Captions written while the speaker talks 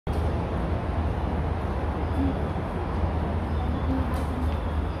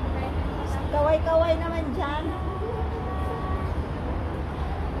Kaway-kaway naman dyan.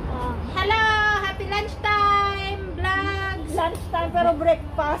 Hello! Happy lunchtime! Vlogs! Lunchtime pero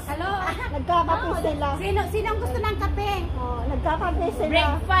breakfast. Hello! Nagkakape sila. Sino ang gusto ng kape? Nagkakape sila.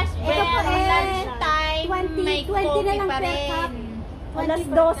 Breakfast and lunchtime. 20 na lang pa per rin. cup. Alas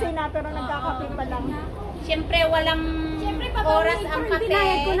 12 na pero nagkakape pa lang. Siyempre walang oras ang kape.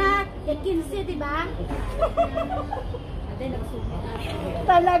 Binayad ko na 15, di ba?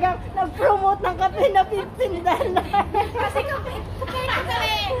 Talagang nag-promote ng kape na $15. Kasi kape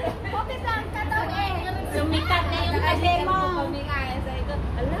lang kataw eh. Sumikat na yung kape mo.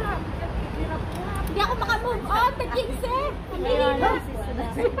 Hindi ako makamove on. 15. Ang bilis.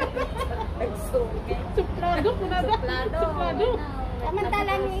 Suplado ko na ba? Suplado.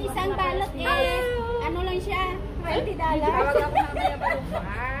 Samantalang yung isang balot ano lang siya, $20.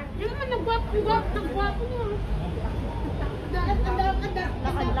 Yun naman, nagwapo niya.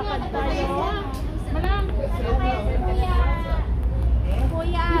 Lakad-lakad tayo. Malang.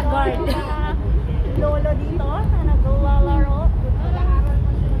 Kuya, Guard. Lolo dito na naglalaro.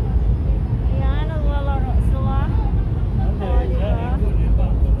 Ayan, naglalaro sila.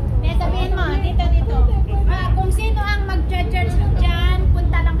 May sabihin mo, dito. Kung sino ang mag-charge dyan,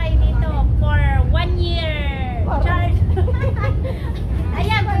 punta lang kayo dito for 1 year charge.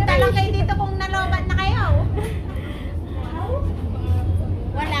 Ayan, punta lang kayo dito kung nalobat na kayo.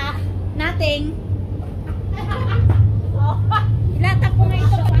 Wala. Nothing. Ilatag ko nga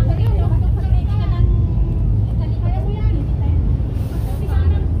ito. Ako rin.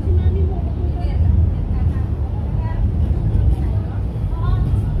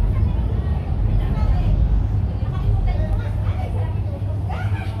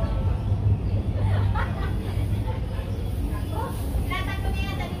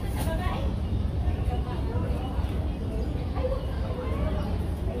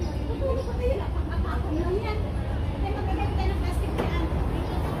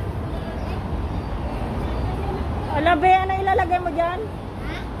 Alabe, ano ilalagay mo dyan?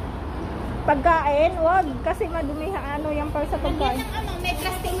 Pagkain? Wag, kasi madumi ano yung par sa pagkain. May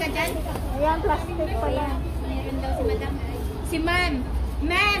plastic ka dyan? Ayan, plastic pa yan. Meron daw si madam. Si ma'am.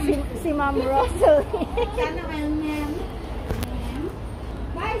 Ma'am! Si Ma'am Russell. Sana kayo ma'am.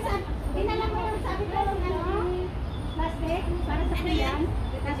 guys, dinala mo yung sabi ko ng plastic para sa pinggan.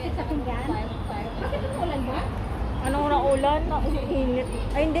 Plastic sa pinggan. Bakit umulan ba? Anong naulan? Init.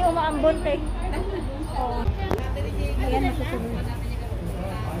 Ay, hindi, umaambon kay. Oh. Ayan, nasusunod.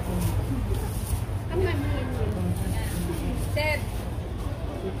 Sir.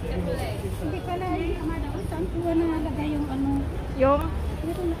 Hindi pala yung kamada. Saan ko na nalagay yung ano? Yung?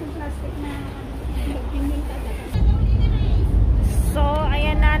 Ito na yung plastic na pinggan ka. So,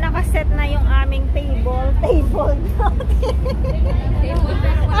 ayan na, nakaset na yung aming table. Table.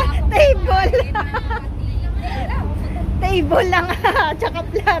 Table. Table lang, tsaka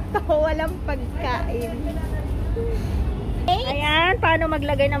plato. Walang pagkain. Ayan, paano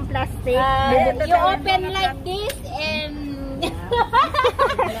maglagay ng plastic? You open like this and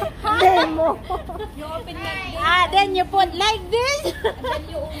Demo. you open like this. Then you put like this.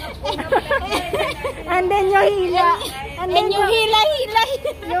 And then you hila. And you hila.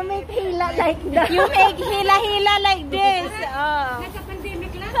 You make hila like that. You make hila like this.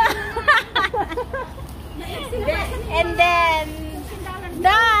 Nagka-pandemic lang. And then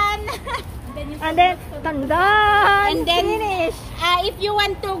done. And then, tandan. And then finish. If you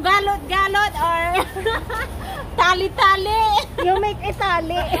want to galot or tali. You make a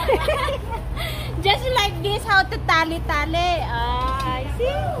tali. Just like this, how to tali. I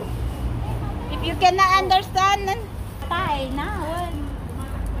see. If you cannot understand, tay na.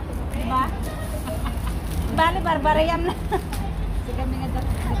 Diba? Bale, barbarian na. Sige, mga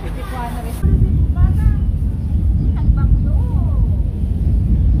dapitikuan na rin.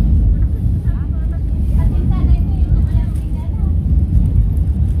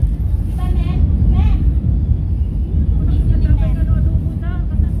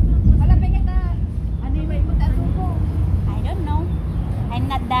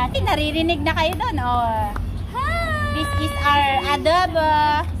 Naririnig na kayo doon. Oh. This is our adobo.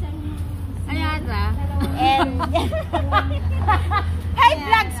 Ayada. And hi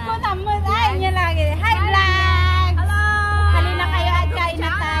vlogs ko naman. Ay, nyo lagi. Hi vlogs. Hello. Halina kayo at kain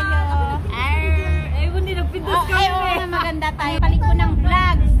na tayo. Ay, hindi nagpindos Ay, oo, maganda tayo. Palit ko ng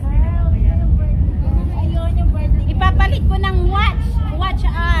vlogs. Ayun yung birthday. Ipapalit ko ng watch. Watch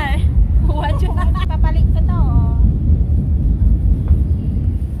R. Ipapalit ko to.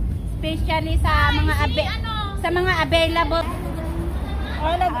 Especially sa mga available.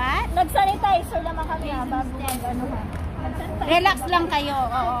 Oh, What? nag-sanitizer naman kami ha, bago ano ha. Relax lang kayo.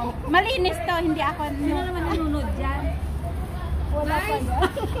 Oo. Malinis to, hindi ako. Sino naman nanonood dyan? Wala pa yan.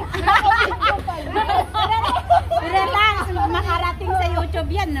 Relax, makarating sa YouTube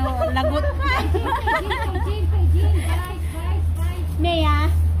yan, no? Lagot. Mia.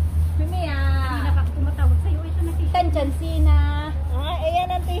 Tanchansina. Ah,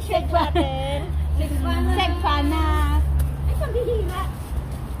 ayan ang t-shirt natin. Segfana. Ay, pambihira.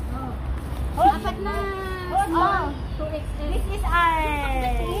 Apat na. Oh. This is our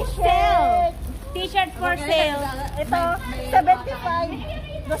sale. T-shirt for sale. Ito,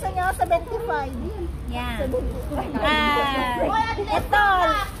 75. Gusto nyo 75? Yeah. Ito,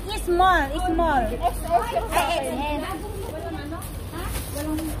 small. XS yung sa Ay, akin. XS.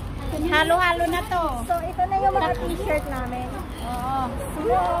 Halo-halo na to. So, ito na yung mga t-shirt namin. Oo.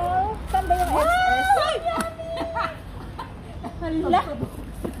 Small. Saan ba yung XS? Hala.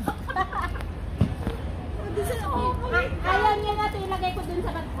 Ayaw niya na ito, ilagay ko dun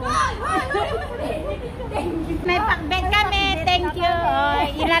sa bag ko. May pakbet kami, thank you. Oh,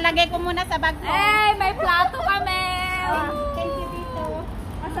 ilalagay ko muna sa bag ko. Hey, may plato kami. Thank you dito.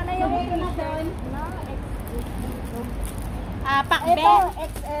 Asan na yung ito na doon? Pakbet. Ito,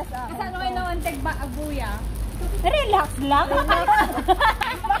 XS. Saan kayo naman tagba abuya? Relax lang.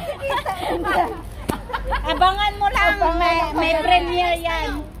 Makikita yan. Abangan mo lang, may premiere yan.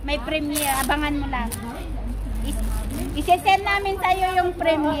 May premiere, abangan mo lang. Isesend namin sa'yo yung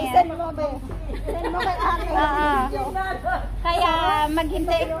premiere. Send mo ba? Send mo kay ate. Oo. Kaya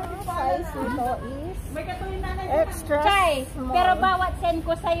maghintay. Size nito is extra Chay, small. pero bawat send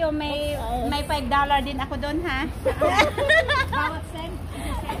ko sa'yo, may $5 din ako doon, ha? Bawat send?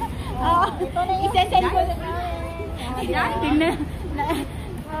 Oo. Isesend ko. Tingnan.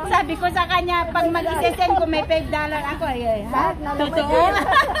 Sabi ko sa kanya, pag mag-isesend ko, may $5 ako. Ay, ha? Totoo?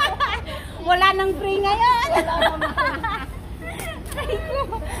 Wala nang free ngayon.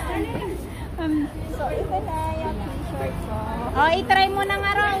 So, ito na yung t-shirt ko. Oh, i-try mo na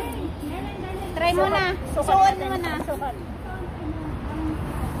nga raw. Try mo na. Suot mo na. Sukat.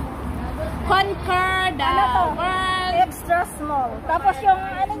 Conquer the Ano to? world. Extra small. Tapos yung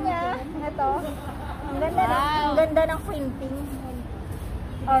ano niya, ito. Ang ganda, ang ganda ng printing.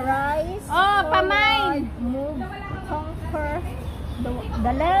 Arise. Oh, pamain. Move. Conquer the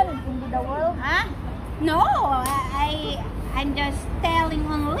land, hindi the world. Ha? No, I'm just telling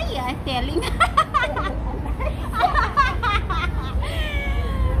only. I'm telling.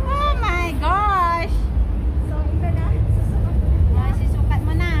 Oh my gosh. So, ito na. Oh, sisukat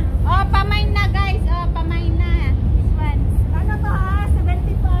mo na. Oh, pamain na guys. Oh, pamain na. This one. Ano to ha?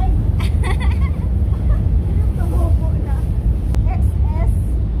 75. Tumubo na. XS.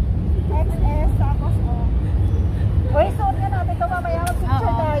 Tapos Uy, suot nga natin ito mamaya. Mag-picture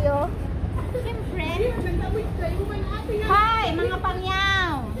Oo. tayo. Siyempre. Hi, mga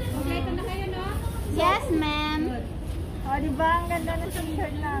pangyaw. Kompleto na kayo, no? Yes, ma'am. O, diba? Ang ganda ng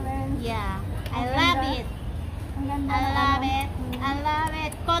t-shirt namin. Yeah. I Ang love ganda. it. Ang ganda I ng love ano. it. I love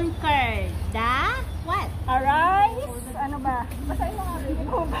it. Conquer the what? Arise. Ano ba? Basahin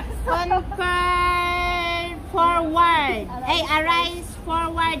mo nga. Conquer forward. Ay, arise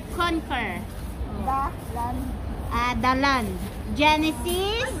forward, conquer. The land.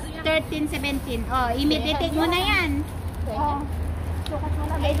 Genesis 13:17. Oh, imitate mo na yan. Oh. Sukat mo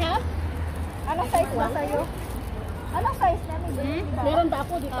na. Anong size ba sa'yo? Anong size na nito? Meron ba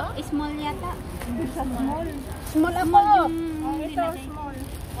ako dito? Oh, small yata. Small. Small ako. Oh, ito, small.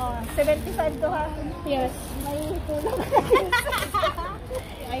 Oh, 75 to ha? Yes. May tulong.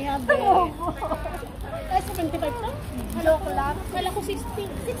 I have Ay, 75 to? Joke lang. Kala ko 60.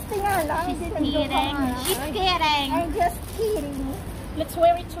 60 nga lang. Hindi nag-joke Kidding. ka nga. She's kidding. I'm just kidding. Let's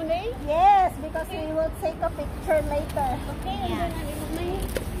wear it today. Yes, because we will take a picture later. Okay, Yeah. and then I remove my...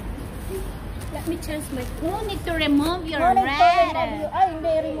 Let me change my... You need to remove your No need to remove red. you. Ay,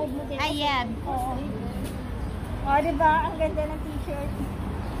 hindi. Remove mo din. Ayan. Oo. Oh, diba? Ang ganda ng t-shirt.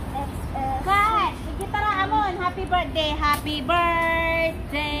 XS. Kat, igitara amon. Happy birthday. Happy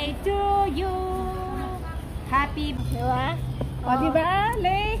birthday to you. Happy... Diba? Oh. O, diba,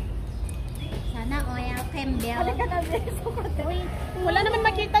 Le? Sana oil Campbell. Halika na, Le. Sukat. Wala naman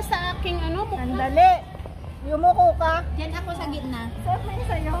makita sa aking ano. Sandali. Yumuko ka. Diyan ako sa gitna. Suot mo yung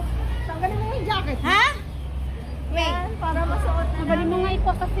sa'yo. Tanggalin mo yung jacket. Ha? Wait. Yan, para masuot na Nabalin mo nga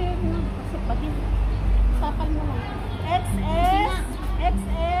ito kasi... Kasi pati... Sapal mo nga. XS.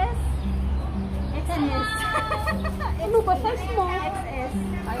 XS. XS. Ano ba size mo? XS.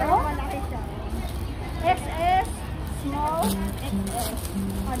 Ayaw malaki siya. XS. Small. XS.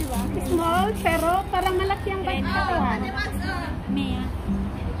 O, diba? Small, pero parang malaki ang bag ko. Mia.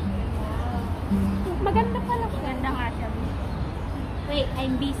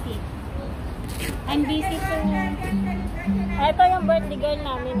 I'm busy. I'm busy to... Ito yung birthday girl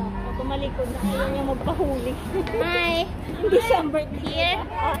namin, oh. Tumalikod na ayaw niya magpahuli. Hi! Hindi siya ang birthday. Here?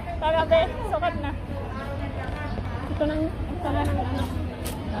 Ah, tara be, sukat na. Ito na ng ano.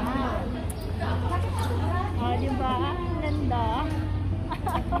 Ah, diba? Ganda.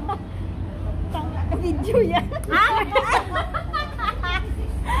 Video yan.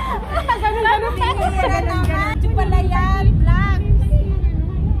 Ganun pa. Ito pala yan, vlog.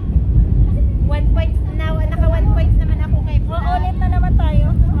 1 point na, naka 1 point naman ako kay vlog. Ulit na naman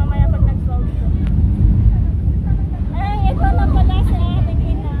tayo. Mamaya pag nag-vlog ko. Ay, ito na pala sa ating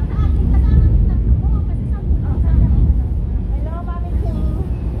ina. Hello, Mami Kim.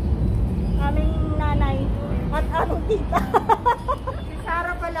 Aming nanay. At aming tita. Si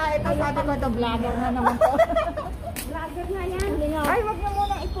Sarah pala. Ito sabi ko, ito vlogger na naman to. Vlogger na yan. Ay, wag na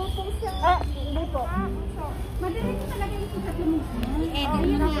muna ipopost yan. Ah, hindi po. Madali ko talaga ito sa tinig.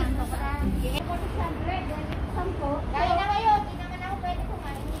 Edit na yan. Kaya na kayo, di naman ako pwede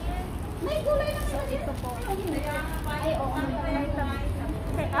kumain yan. May gulay naman sa dito po. Ay, oo.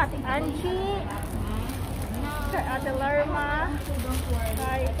 Kay Ate Angie. Kay Ate Lerma.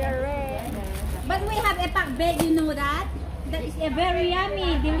 Kay Karen. But we have a pakbet, you know that? That is a very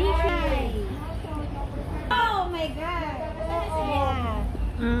yummy, delicious. Oh my God. Yeah.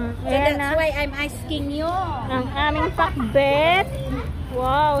 So Ayan that's na. why I'm asking you. Ang aming pakbet.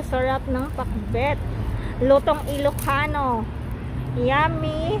 Wow, sarap ng pakbet. Lutong Ilocano.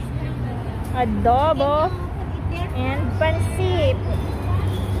 Yummy. Adobo. And pansit.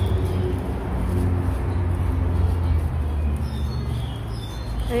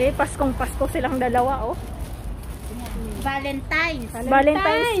 Eh, Paskong Pasko silang dalawa, oh. Valentine's.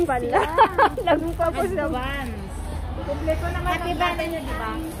 Valentine's pala. Nagpapos na. Advance. Kompleto naman Happy Valentine's. di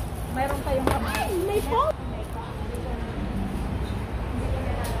ba? Mayroon kayong kamay. May phone.